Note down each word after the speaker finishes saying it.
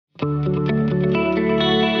I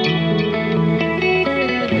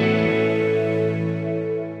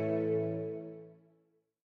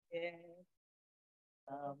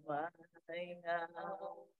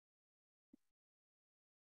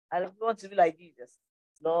want to be like Jesus.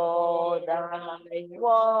 Lord, I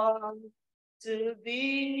want to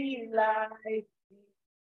be like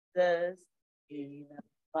Jesus in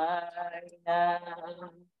my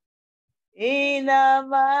hand. In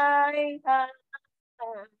my hand,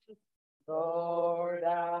 Lord,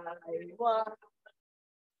 I want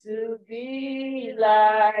to be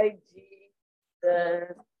like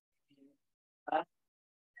Jesus.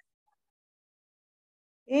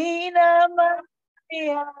 In my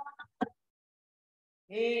hand,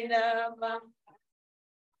 in my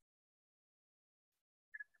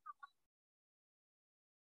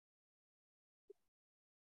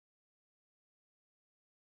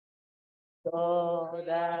Lord,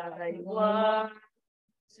 I want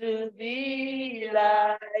to be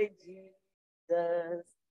like Jesus.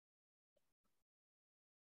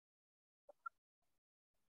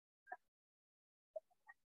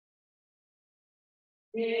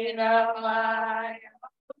 In my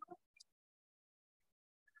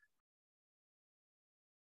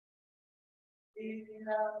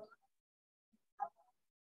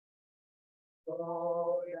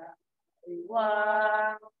Lord, I want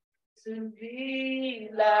to be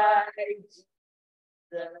like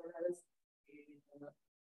Jesus.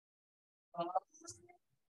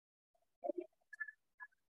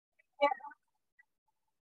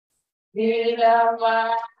 In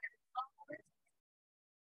my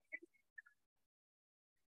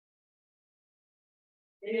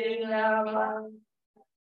in my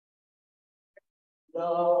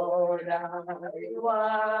Lord, I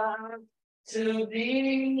want to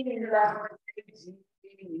be like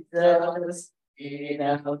Jesus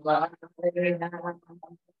in a life. In a life.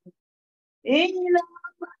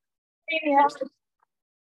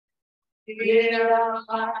 In a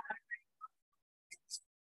life.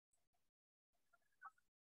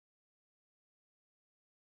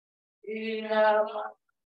 In a life.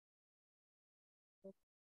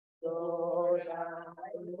 Lord, I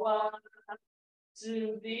want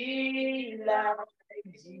to be like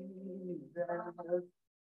Jesus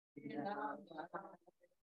in a life.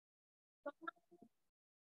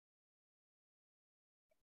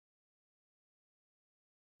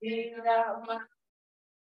 In a life.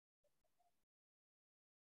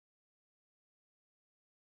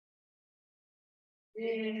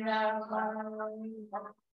 In a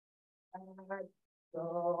life.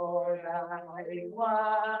 Lord, I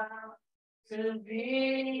want to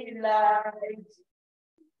be like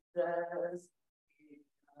Jesus.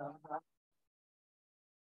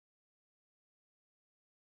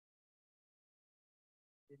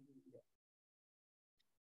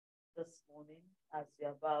 This morning, as we're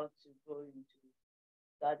about to go into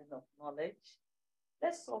Garden of Knowledge,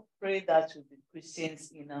 let's all pray that will be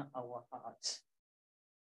Christians in our heart.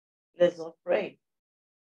 Let's all pray.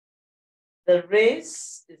 The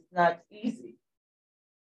race is not easy.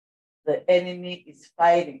 The enemy is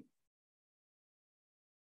fighting.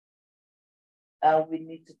 And we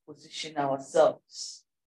need to position ourselves.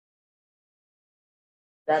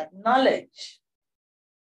 That knowledge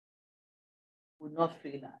will not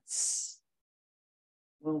fail us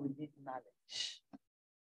when we need knowledge.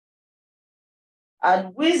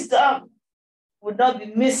 And wisdom will not be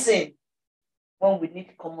missing when we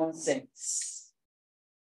need common sense.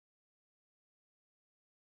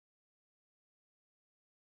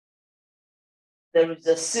 There is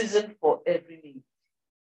a season for every need.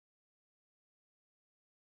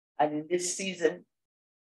 And in this season,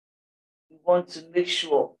 we want to make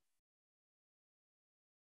sure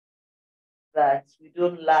that we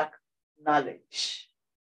don't lack knowledge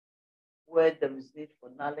where there is need for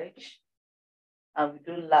knowledge, and we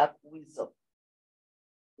don't lack wisdom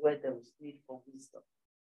where there is need for wisdom.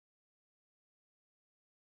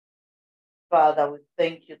 Father, we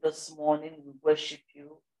thank you this morning. We worship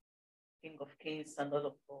you, King of Kings and Lord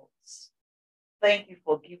of Lords. Thank you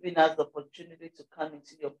for giving us the opportunity to come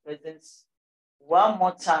into your presence one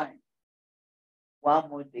more time, one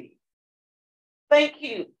more day. Thank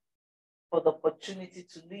you for the opportunity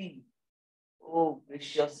to live, oh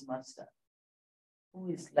gracious Master, who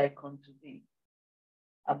is like unto thee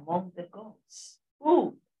among the gods.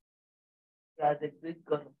 Who? You are the great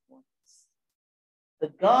God of wonders, the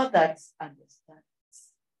God that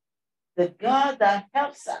understands, the God that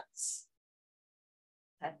helps us,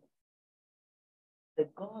 and the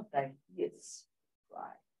God that hears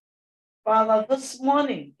cry. Father, this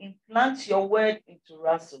morning, implant your word into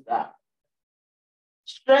us, O God.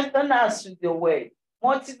 Strengthen us with your word.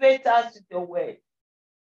 Motivate us with your word.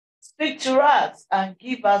 Speak to us and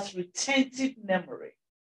give us retentive memory.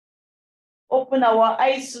 Open our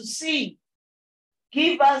eyes to see.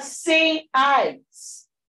 Give us seeing eyes.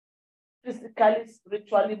 Physically,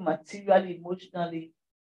 spiritually, materially, emotionally,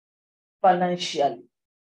 financially.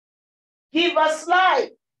 Give us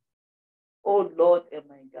life. Oh Lord and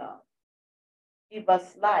my God. Give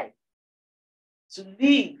us life to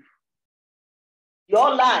live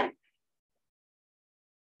your life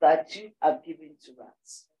that you have given to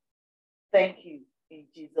us. Thank you. In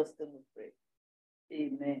Jesus' name we pray.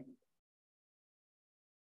 Amen.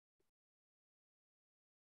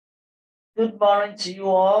 Good morning to you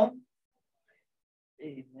all.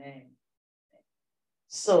 Amen.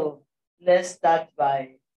 So let's start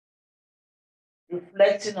by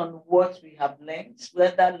reflecting on what we have learned,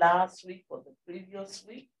 whether last week or the previous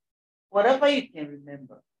week, whatever you can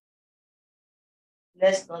remember.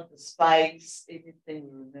 Let's not despise anything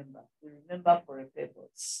we remember. We remember for a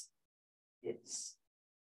purpose. Yes.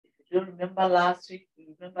 If you don't remember last week,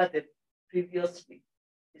 you remember the previous week.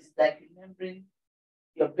 It's like remembering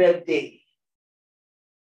your birthday.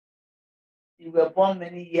 You were born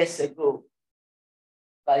many years ago,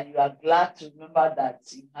 but you are glad to remember that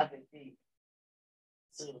you have a day.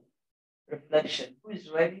 So, reflection. Who is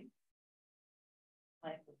ready?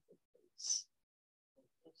 Michael, please.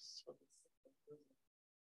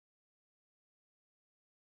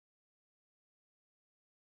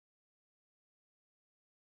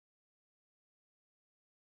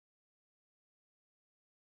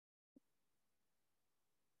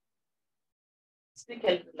 Speak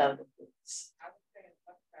a little louder, please.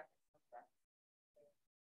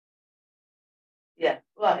 Yeah,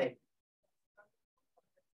 go ahead.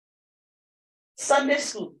 Sunday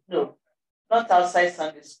school, no, not outside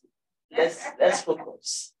Sunday school. Let's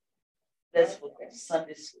focus. Let's focus.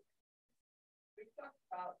 Sunday school. We talked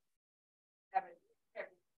about having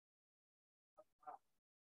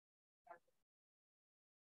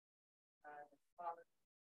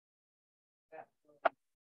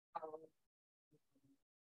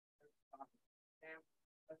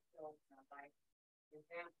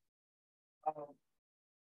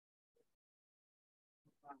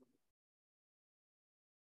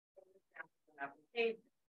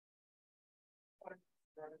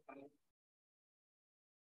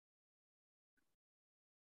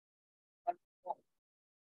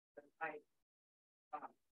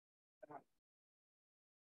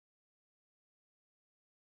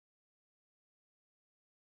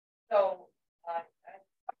so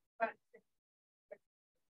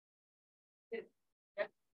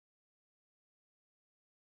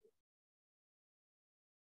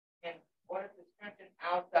in order to strengthen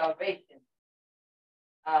our salvation,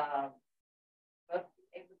 let's be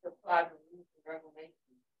able to apply the rules and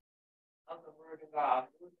regulations of the Word of God.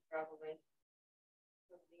 Rules and regulations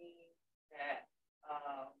to mean that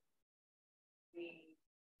we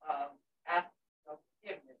ask for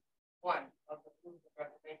forgiveness. One of the rules and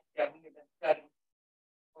regulations that we have been studying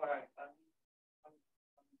for a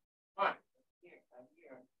month, a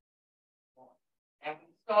year more. And we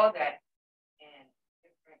saw that in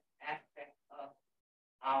different aspects of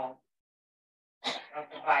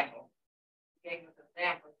the Bible. He gave us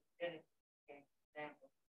examples, Genesis gave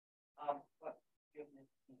examples of what forgiveness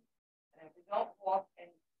means. And if we don't walk in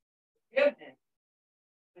forgiveness,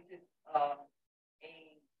 which is a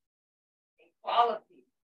quality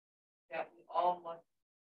that we all must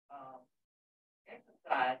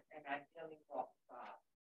emphasize in our daily walk with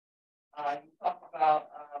God. You talk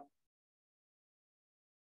about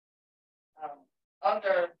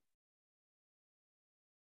other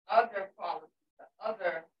qualities,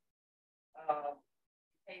 other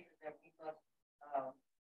behaviors that we must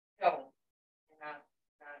show in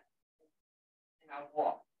our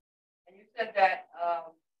walk. And you said that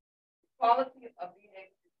the quality of being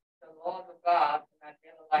able to keep the laws of God in our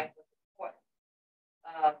daily life is important.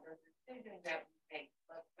 The decision that we make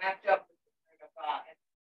must match up with the Word of God.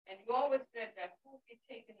 And you always said that who we're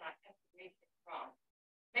taking our information from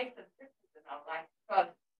makes a difference in our life,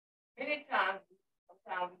 because many times,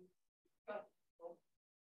 sometimes we trust people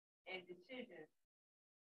in decisions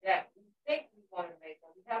that we think we want to make,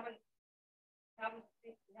 but we haven't gone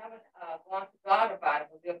to God about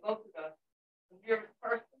it. But we'll go to the nearest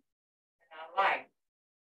person in our life,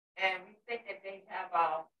 and we think that they have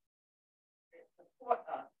support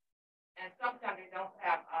us, and sometimes they don't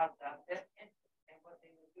have our best interest, and what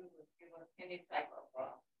they will do is give us any type of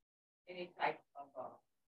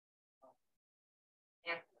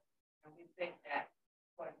answer, and we think that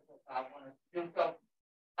what God wants us to do. So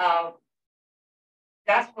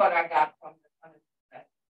that's what I got from the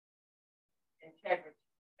integrity.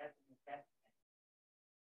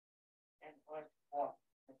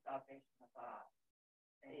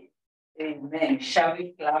 Amen. Shall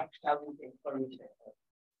we clap? Shall we encourage them?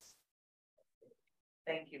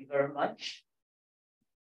 Thank you very much.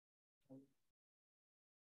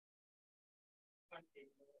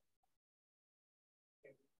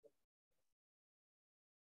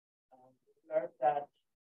 We learned that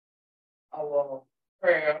our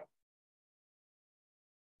prayer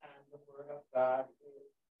and the word of God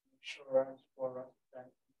is insurance for us and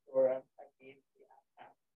insurance against the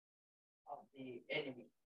attack of the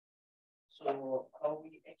enemy. So how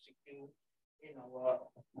we execute in our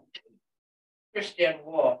Christian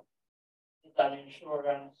walk is an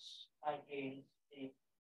insurance against the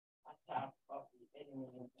attack of the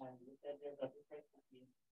enemy. And we said there's a difference between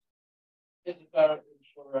physical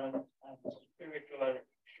insurance and spiritual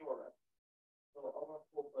insurance. So our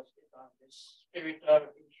focus is on this spiritual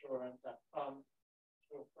insurance that comes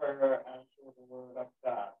through prayer and through the word of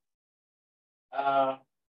God.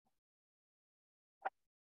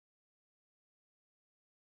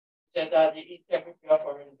 Said that the integrity of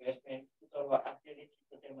our investment is our ability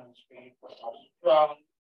to demonstrate a strong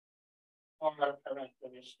moral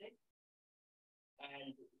characteristic,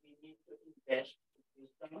 and we need to invest in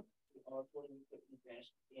wisdom. We also need to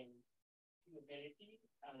invest in humility,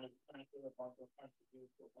 and that will also contribute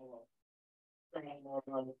to our strong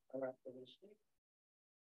moral characteristic.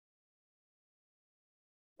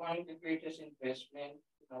 One of the greatest investments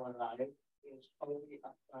in our life is how we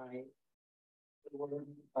apply the word of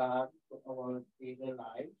God to our daily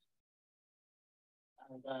lives.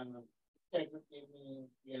 And integrity means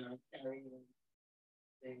we are carrying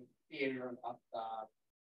the fear of God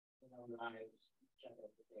in our lives each and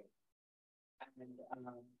every day. And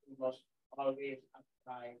we must always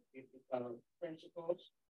apply biblical principles,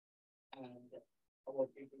 and our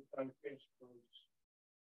biblical principles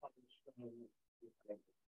comes from integrity.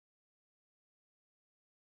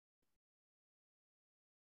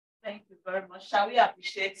 Thank you very much. Shall we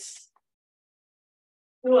appreciate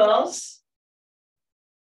who else?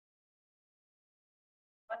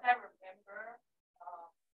 What I remember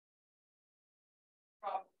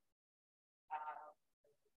from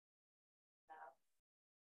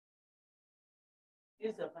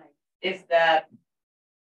is that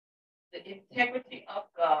the integrity of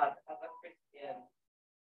God as a Christian,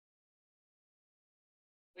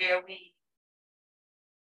 where we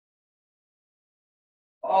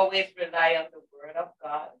always rely on the word of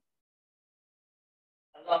God,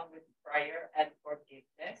 along with prayer and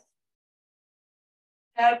forgiveness,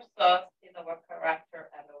 helps us in our character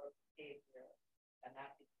and our behavior and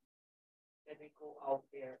attitude when we go out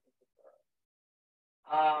there in the world.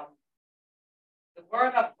 The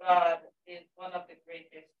word of God is one of the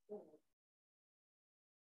greatest tools,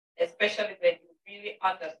 especially when you really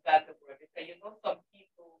understand the word. Because you know, some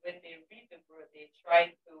people, when they read the word, they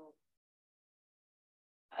try to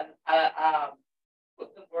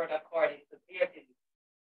put the word according to their belief.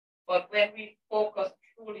 But when we focus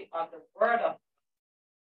truly on the word of God,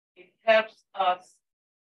 it helps us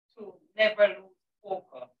to never lose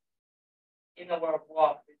focus in our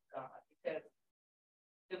walk with God. Because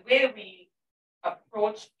the way we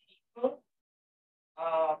approach people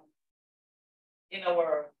in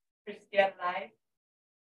our Christian life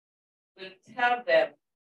will tell them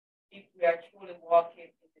if we are truly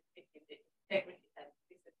walking in the integrity and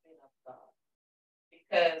discipline of God.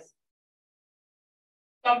 Because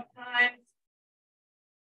sometimes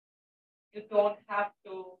you don't have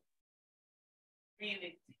to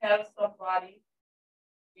really tell somebody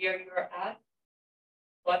where you're at,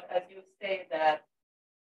 but as you say that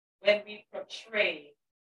when we portray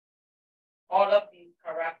all of these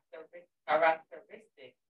characteristics,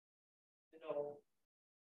 you know,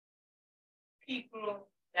 people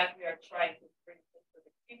that we are trying to bring into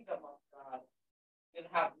the kingdom of God will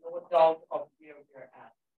have no doubt of where we're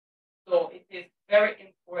at. So it is very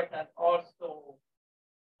important also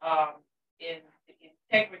in the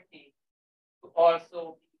integrity to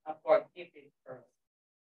also be a forgiving person.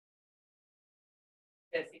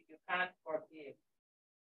 Because if you can't forgive, it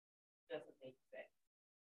doesn't make sense.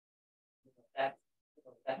 That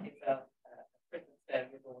is a prison cell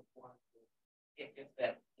you don't want to get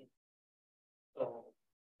yourself in. So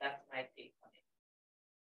that's my take on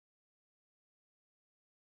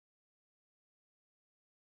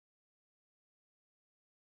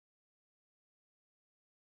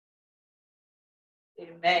it.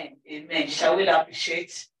 Amen. Amen. Shall we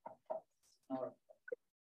appreciate?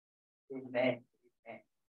 Amen. Amen.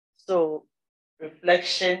 So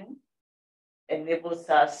reflection enables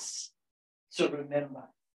us to remember.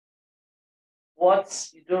 What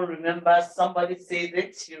you don't remember, somebody says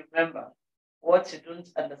it, you remember. What you don't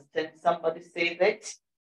understand, somebody says it,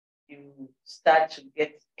 you start to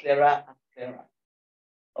get clearer and clearer.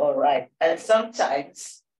 All right. And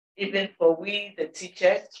sometimes, even for we, the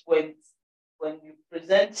teachers, when you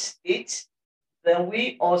present it, then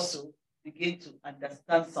we also begin to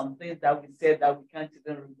understand some things that we said that we can't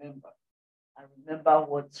even remember. And remember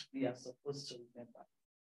what we are supposed to remember.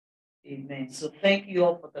 Amen. So thank you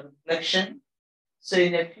all for the reflection. So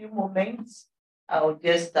in a few moments, I'll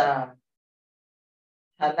just highlight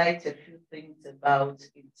a few things about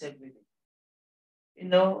integrity. You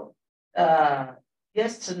know,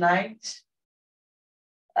 yes, tonight,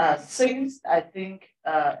 since I think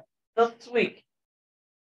this week,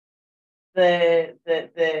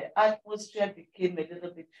 the atmosphere became a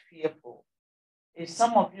little bit fearful. If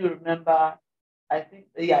some of you remember, I think,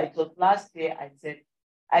 yeah, it was last year, I said,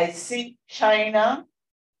 I see China,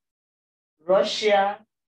 Russia,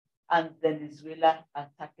 and Venezuela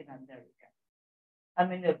attacking America. How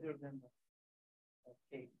many of you remember?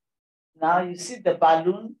 Okay. Now you see the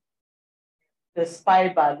balloon, the spy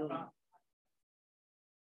balloon.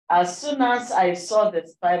 As soon as I saw the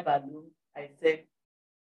spy balloon, I said,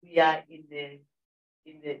 we are in the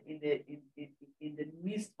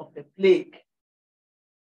midst of the plague.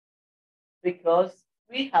 Because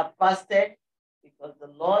we have fasted, because the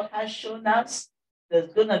Lord has shown us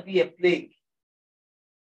there's going to be a plague.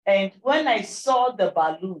 And when I saw the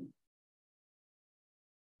balloon,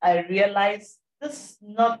 I realized this is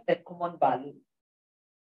not a common balloon.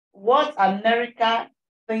 What America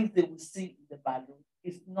thinks they will see in the balloon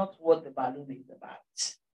is not what the balloon is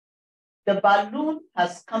about. The balloon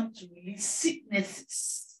has come to release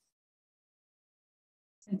sicknesses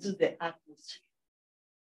into the atmosphere.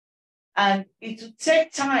 And it will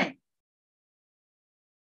take time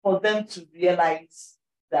for them to realize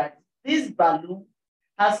that this balloon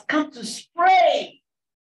has come to spray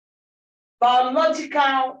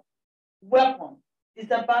biological weapon.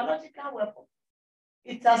 It's a biological weapon.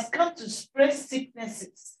 It has come to spray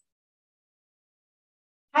sicknesses.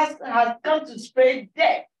 Has come to spray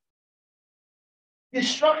death,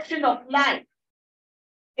 destruction of life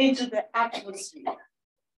into the atmosphere.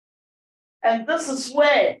 And this is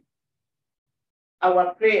where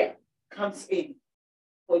our prayer comes in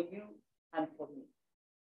for you and for me.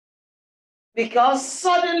 Because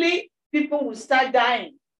suddenly people will start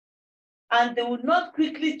dying and they will not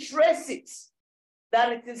quickly trace it,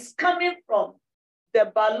 that it is coming from the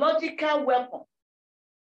biological weapon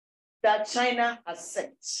that China has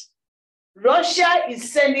sent. Russia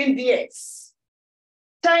is sending theirs.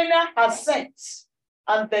 China has sent,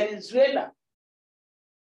 and Venezuela,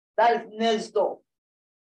 that is next door,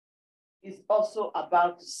 is also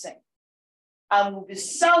about to send, and will be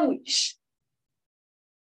sandwiched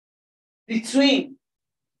between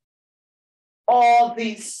all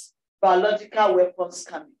these biological weapons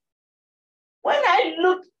coming.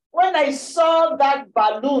 When I saw that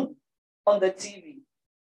balloon on the TV,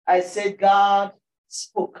 I said, God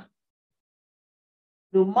spoke.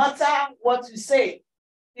 No matter what you say,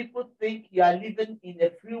 people think you are living in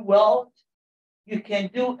a free world. You can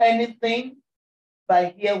do anything,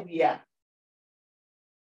 but here we are.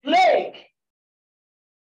 Plague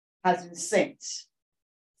has been sent.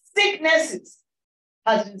 Sicknesses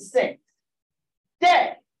has been sent.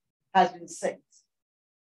 Death has been sent.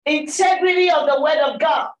 Integrity of the word of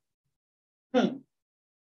God.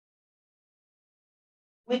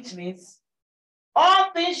 Which means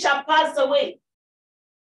all things shall pass away,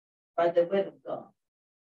 but the word of God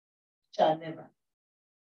shall never.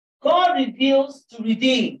 God reveals to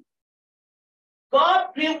redeem.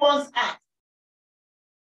 God pre-warns us.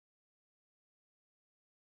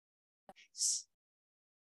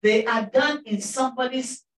 They are done in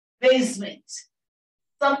somebody's basement,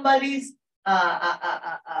 somebody's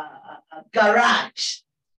garage,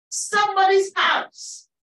 somebody's house.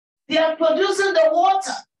 They are producing the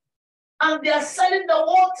water and they are selling the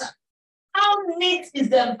water. How neat is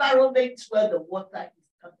the environment where the water is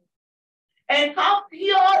coming? And how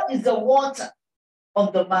pure is the water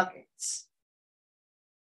on the market?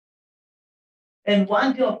 And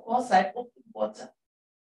one day, of course, I opened water.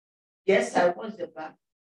 Yes, I washed the bath.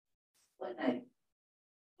 When I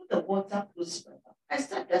put the water close to my mouth, I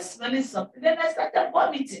started smelling something. Then I started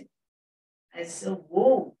vomiting. I said,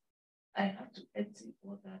 whoa, I have to empty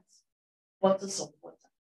all that bottles of water.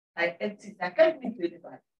 I emptied. I can't meet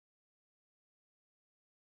anybody.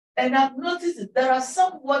 And I've noticed that there are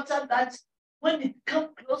some water that when it comes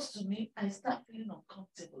close to me, I start feeling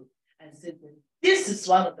uncomfortable. I said, well, this is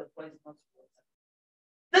one of the poisonous water.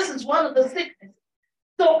 This is one of the sicknesses.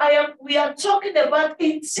 So we are talking about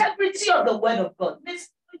integrity of the word of God. Which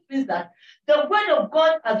means that the word of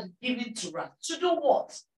God has been given to us. To do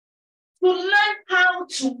what? to learn how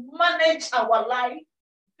to manage our life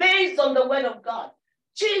based on the word of God.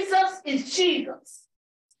 Jesus is Jesus.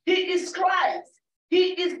 He is Christ.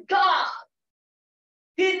 He is God.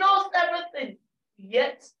 He knows everything.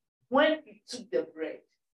 Yet, when he took the bread,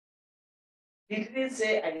 he didn't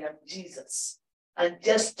say, I am Jesus, and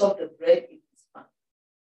just took the bread in his mouth.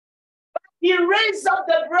 But he raised up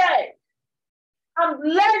the bread and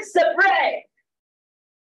blessed the bread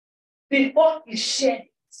before he shared it.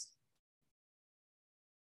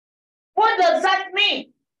 What does that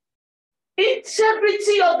mean?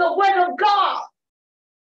 Integrity of the word of God.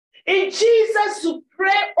 In Jesus, to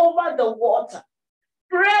pray over the water,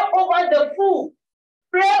 pray over the food,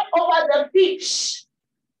 pray over the fish.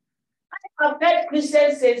 I've heard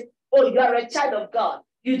Christians say, oh, you are a child of God.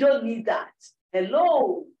 You don't need that.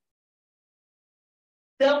 Hello.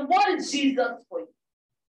 Then what is Jesus for you?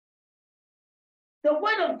 The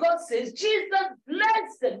word of God says Jesus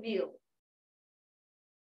blessed the meal.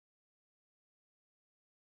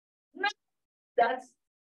 Not that,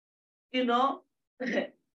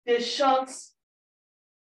 they shot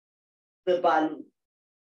the balloon.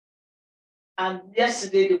 And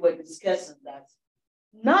yesterday they were discussing that.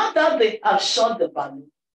 Now that they have shot the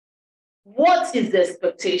balloon, what is the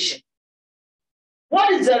expectation?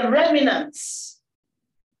 What is the remnants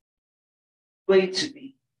going to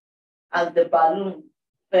be? And the balloon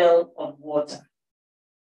fell on water.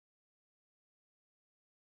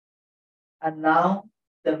 And now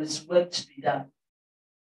there is work to be done.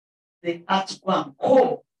 They have to go and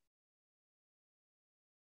comb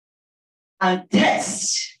and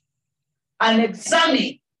test and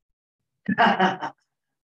examine.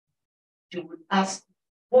 You would ask,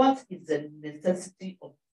 what is the necessity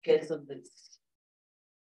of getting this?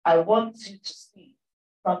 I want you to see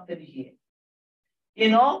something here.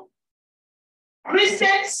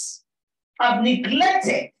 Christians have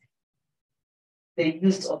neglected the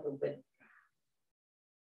use of the word.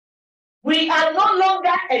 We are no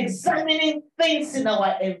longer examining things in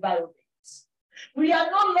our environment. We are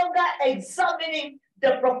no longer examining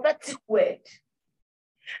the prophetic word.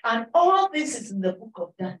 And all this is in the book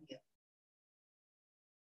of Daniel,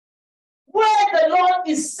 where the Lord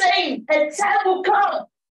is saying a time will come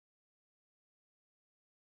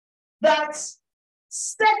that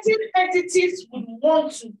certain entities would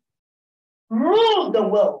want to rule the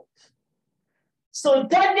world. So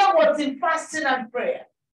Daniel was in fasting and prayer,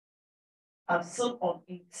 and so on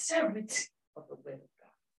integrity of the word of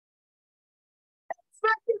God.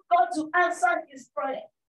 Expecting God to answer his prayer.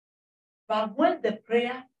 But when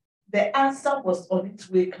the answer was on its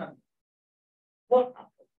way coming, what happened?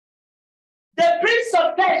 The prince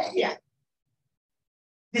of Persia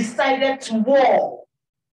decided to war,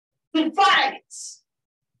 to fight,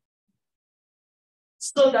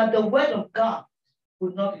 so that the word of God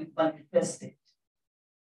would not be manifested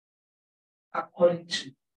according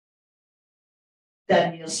to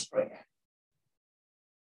Daniel's prayer.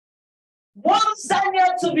 Wants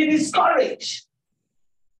Daniel to be discouraged.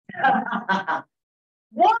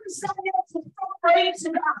 Wants Daniel to stop praying to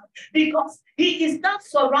God because he is not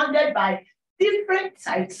surrounded by different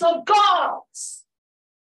types of gods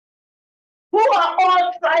who are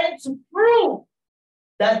all trying to prove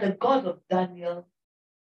that the God of Daniel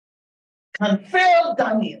can fail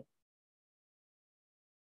Daniel.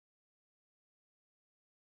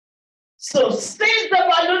 So since the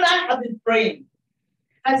Baluna have been praying,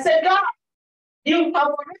 I said, God, you have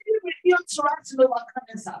already revealed to us in the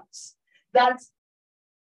Wakane's house that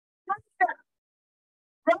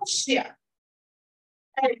Russia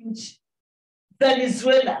and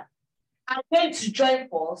Venezuela are going to join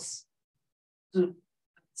force to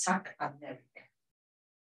attack America.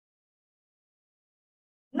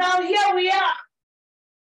 Now here we are.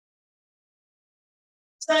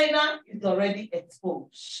 China is already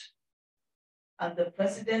exposed. And the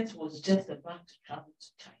president was just about to travel to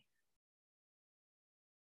China.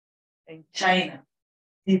 And China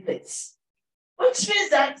did this. Which means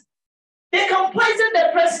that they can poison the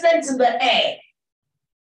president in the air.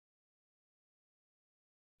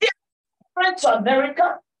 They are friend to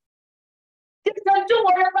America. They can do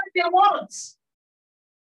whatever they want.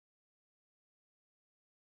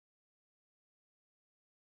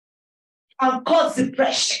 And cause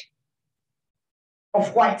depression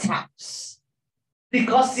of White House.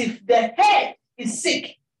 Because if the head is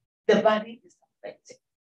sick, the body is affected.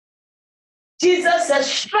 Jesus says,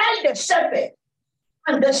 strike the shepherd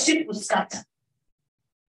and the sheep will scatter.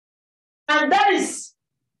 And that is,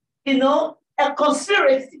 a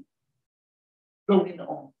conspiracy going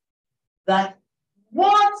on. That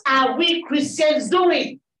what are we Christians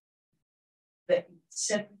doing? The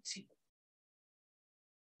integrity.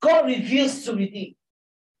 God reveals to redeem.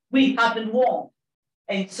 We have been warned.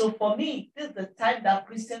 And so for me, this is the time that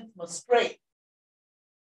Christians must pray.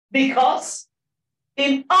 Because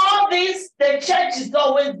in all this, the church is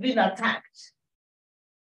always being attacked.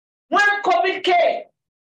 When COVID came,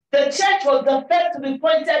 the church was the first to be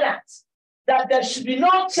pointed at that there should be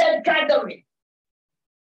no church gathering.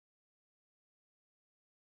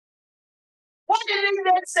 What did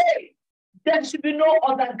they say? There should be no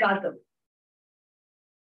other gathering.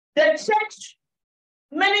 The church,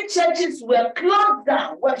 many churches were closed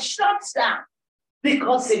down, were shut down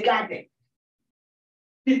because they gathered.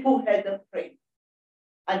 People heard them pray.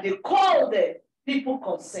 And they called the people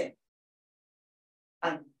concerned.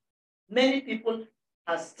 And many people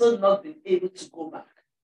have still not been able to go back.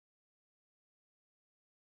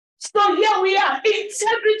 So here we are,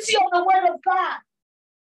 integrity of the word of God.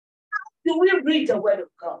 How do we read the word of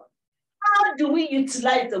God? How do we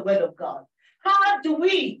utilize the word of God? How do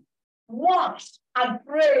we watch and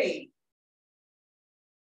pray?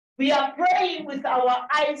 We are praying with our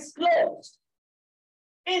eyes closed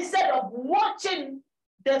instead of watching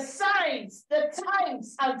the signs, the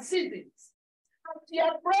times and seasons. As we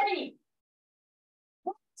are praying,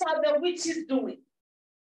 what are the witches doing?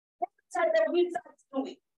 What are the wizards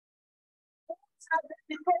doing? What are the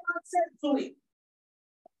necromancers doing?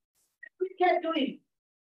 What are the wicked doing?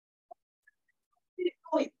 What are they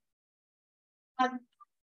doing? And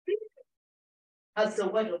as the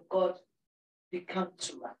word of God become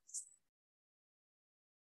to us.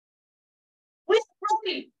 We are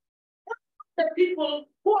praying. The people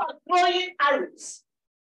who are throwing arrows,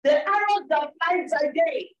 the arrows that fly by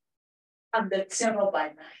day and the terror by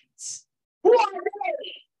night. Who are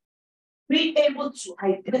they? Be able to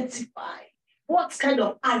identify what kind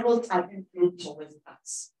of arrows are being thrown towards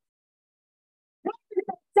us. What is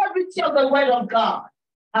the integrity of the word of God?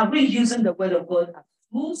 Are we using the word of God as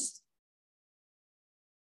tools?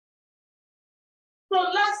 So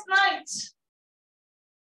last night,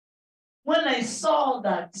 when I saw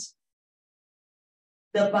that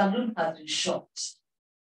the balloon has been shot,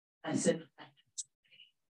 I said,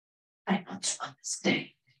 I have to understand.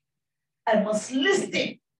 I must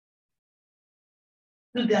listen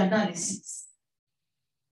to the analysis.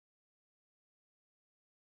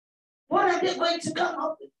 What are they going to come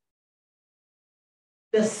up with?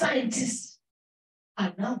 The scientists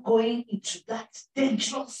are now going into that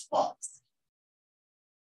dangerous spot.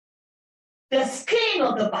 The skin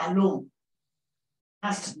of the balloon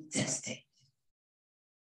has to be tested.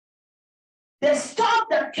 The stuff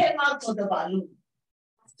that came out of the balloon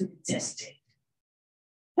has to be tested.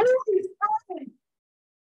 Who is knowing?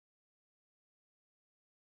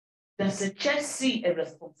 Does the church see a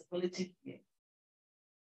responsibility here?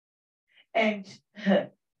 And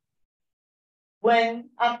when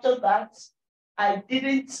after that, I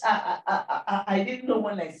didn't know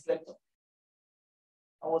when I slept off.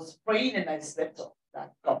 I was praying and I slept off.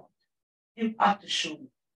 That God, you have to show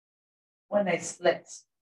me. When I slept,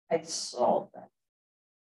 I saw that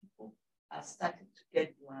people are starting to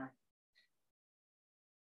get blind.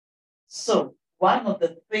 So one of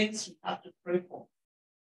the things we have to pray for,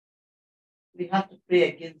 we have to pray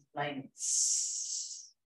against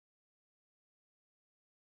blindness.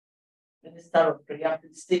 Minister of Prayer,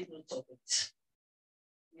 please take note of it.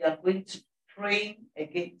 We are going to pray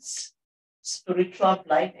against spiritual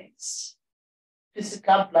blindness,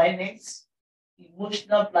 physical blindness,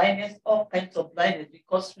 emotional blindness, all kinds of blindness,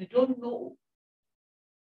 because we don't know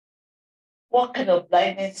what kind of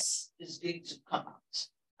blindness is going to come out.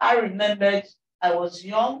 I remembered I was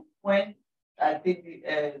young when I think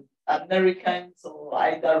the Americans or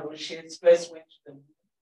either Russians first went to the moon.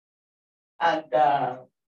 And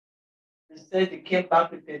they said they came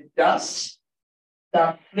back with the dust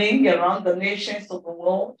that fling around the nations of the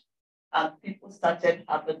world, and people started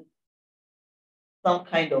having some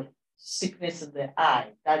kind of sickness in their eye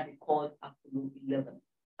that they called Apollo 11.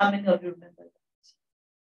 How many of you remember that?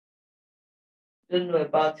 Don't know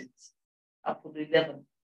about it. Apollo 11.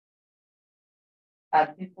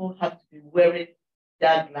 And people have to be wearing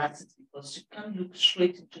their glasses because you can't look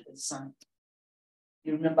straight into the sun.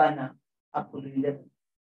 You remember now, Apollo 11.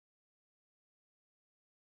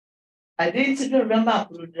 I didn't even remember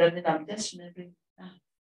Apollo 11. I'm just remembering now.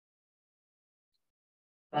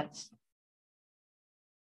 But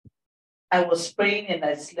I was praying and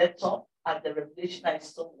I slept off, and the revelation I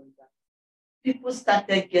saw was that people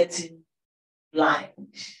started getting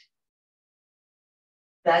blind.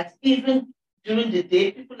 That even during the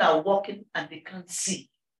day, people are walking and they can't see.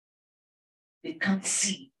 They can't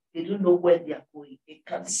see. They don't know where they are going. They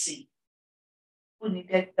can't see. People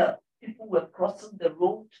needed help. People were crossing the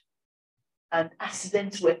road and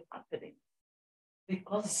accidents were happening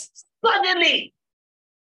because suddenly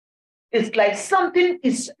it's like something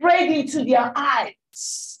is sprayed into their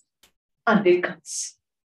eyes and they can't see.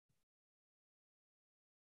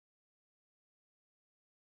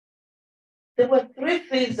 There were 3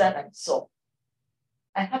 things that I saw.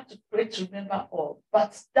 I have to pray to remember all,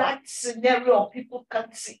 but that scenario of people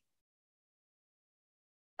can't see.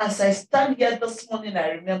 As I stand here this morning, I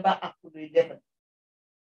remember Apollo 11.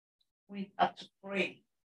 We have to pray.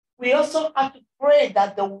 We also have to pray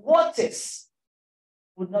that the waters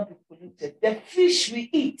would not be polluted. The fish we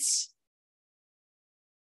eat,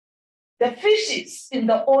 the fishes in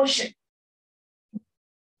the ocean,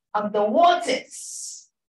 and the waters,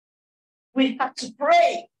 we have to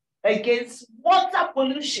pray against water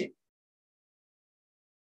pollution.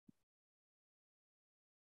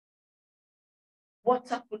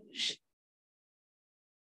 Water pollution.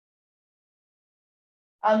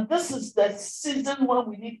 And this is the season when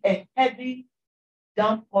we need a heavy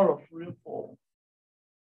downpour of rainfall.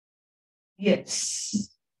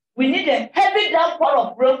 Yes. We need a heavy downpour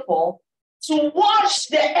of rainfall to wash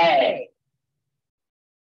the air.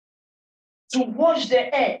 To wash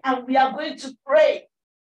the air. And we are going to pray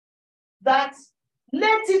that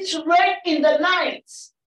let it rain in the night.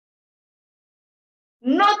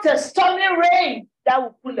 Not a stormy rain that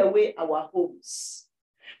will pull away our homes,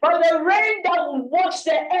 but the rain that will wash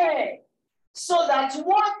the air so that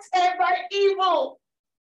whatever evil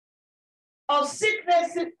or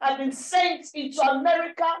sicknesses have been sent into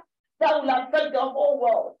America that will affect the whole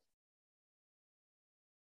world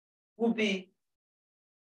will be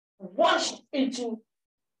washed into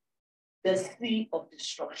the sea of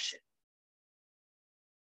destruction.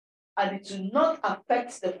 And it will not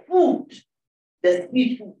affect the food, the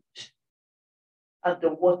seafood, and the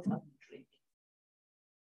water we drink.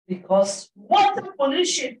 Because water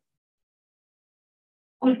pollution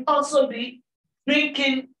could also be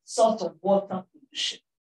drinking sort of water pollution.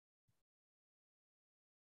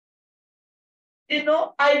 You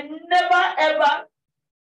know, I never ever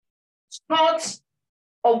thought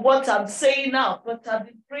of what I'm saying now, but I've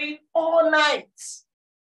been praying all night.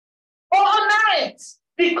 All night.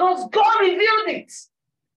 Because God revealed it.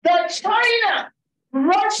 That China,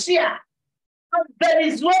 Russia, and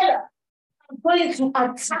Venezuela are going to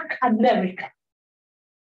attack America.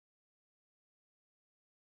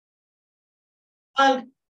 And,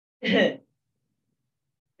 you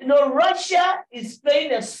know, Russia is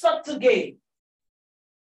playing a subtle game.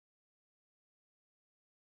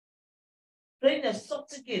 Playing a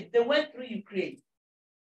subtle game. They went through Ukraine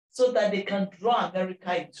so that they can draw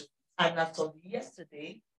America into it. And as of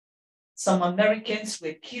yesterday, some Americans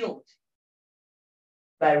were killed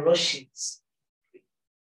by Russians.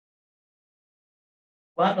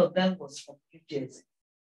 One of them was from New Jersey.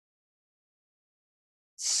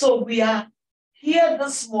 So we are here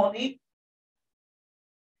this morning,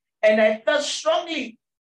 and I felt strongly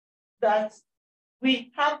that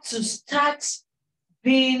we have to start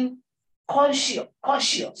being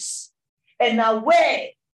cautious and aware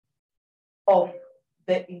of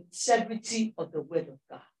the integrity of the Word of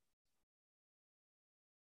God.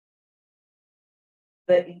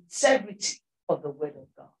 The integrity of the Word of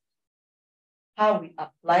God. How we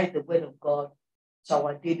apply the Word of God to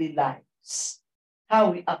our daily lives.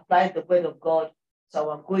 How we apply the Word of God to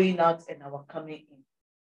our going out and our coming in.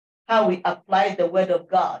 How we apply the Word of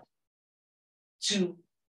God to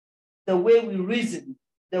the way we reason,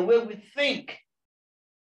 the way we think.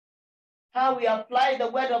 How we apply the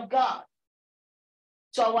Word of God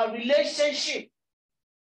to our relationship.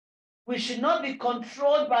 We should not be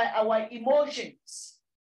controlled by our emotions,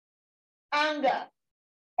 anger,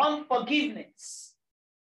 unforgiveness.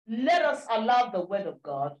 Let us allow the Word of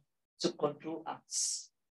God to control us.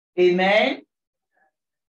 Amen.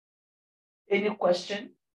 Any question?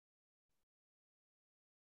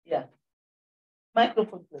 Yeah.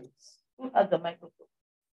 Microphone, please. Who has the microphone?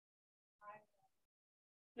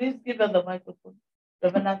 Please give her the microphone.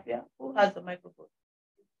 Reverend Afia, who has the microphone?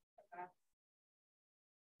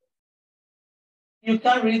 You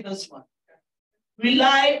can't read this one.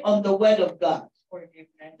 Rely on the Word of God.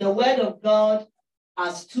 The Word of God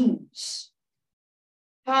as tools.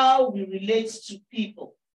 How we relate to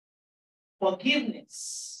people.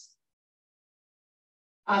 Forgiveness.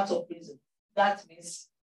 Out of prison. That means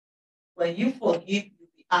when you forgive,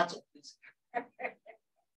 you'll be out of prison.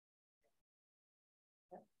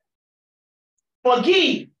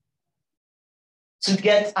 Forgive to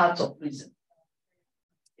get out of prison.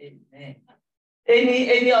 Amen.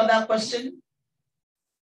 Any other question?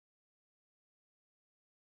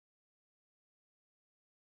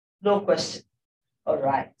 No question. All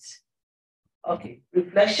right. Okay,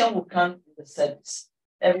 reflection will come in the service.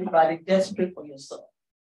 Everybody, just pray for yourself.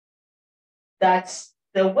 That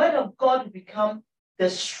the word of God will become the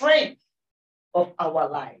strength of our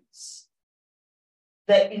lives.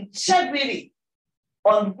 The integrity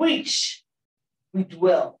on which we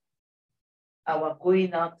dwell, our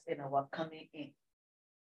going out and our coming in,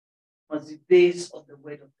 must be based on the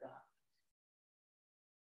word of God.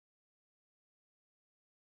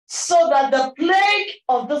 So that the plague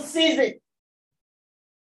of the season,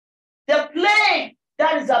 the plague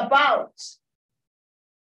that is about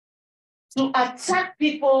to attack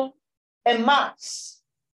people en masse,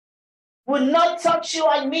 will not touch you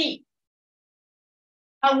and me.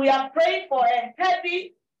 And we are praying for a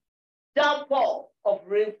heavy downpour of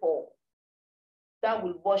rainfall that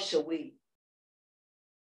will wash away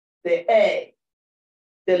the air,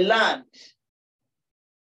 the land,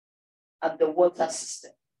 and the water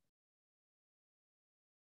system.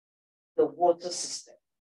 The water system.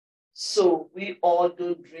 So we all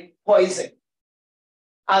don't drink poison.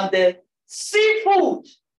 And the seafood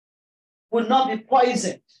will not be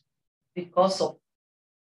poisoned because of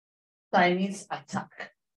Chinese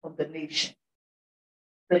attack on the nation.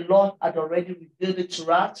 The Lord had already revealed it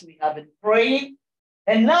to us. We have been praying.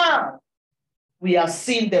 And now we are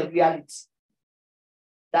seeing the reality.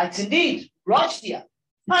 That indeed, Russia,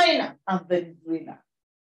 China, and Venezuela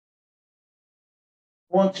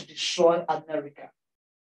want to destroy America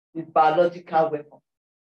with biological weapons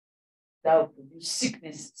that will produce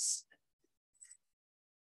sicknesses.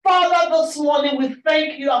 Father, this morning we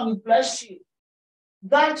thank you and we bless you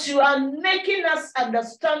that you are making us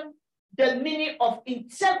understand the meaning of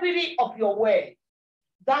integrity of your word,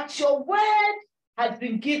 that your word has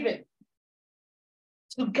been given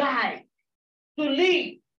to guide, to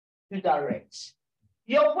lead, to direct.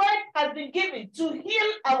 Your word has been given to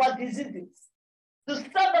heal our diseases, to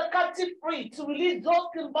set the captive free, to release those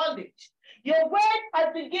in bondage. Your word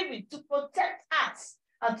has been given to protect us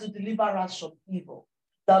and to deliver us from evil,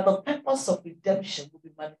 that the purpose of redemption will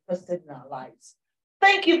be manifested in our lives.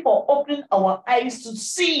 Thank you for opening our eyes to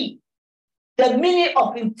see the meaning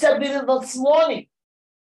of integrity this morning,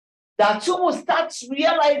 that you will start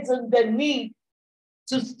realizing the need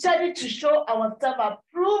to study to show ourselves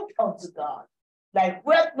approved unto God, like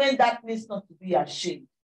workmen that needs not to be ashamed,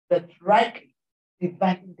 but rightly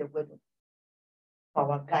dividing the word of God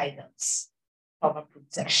for our guidance, for our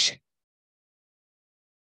protection.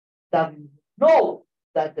 That we know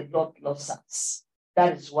that the Lord loves us.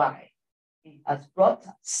 That is why He has brought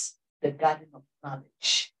us the garden of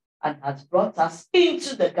knowledge and has brought us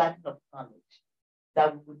into the garden of knowledge,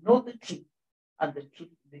 that we will know the truth and the truth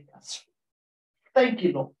will make us free. Thank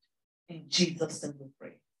you, Lord. In Jesus' name we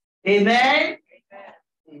pray. Amen.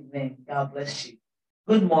 Amen. Amen. God bless you.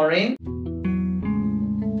 Good morning.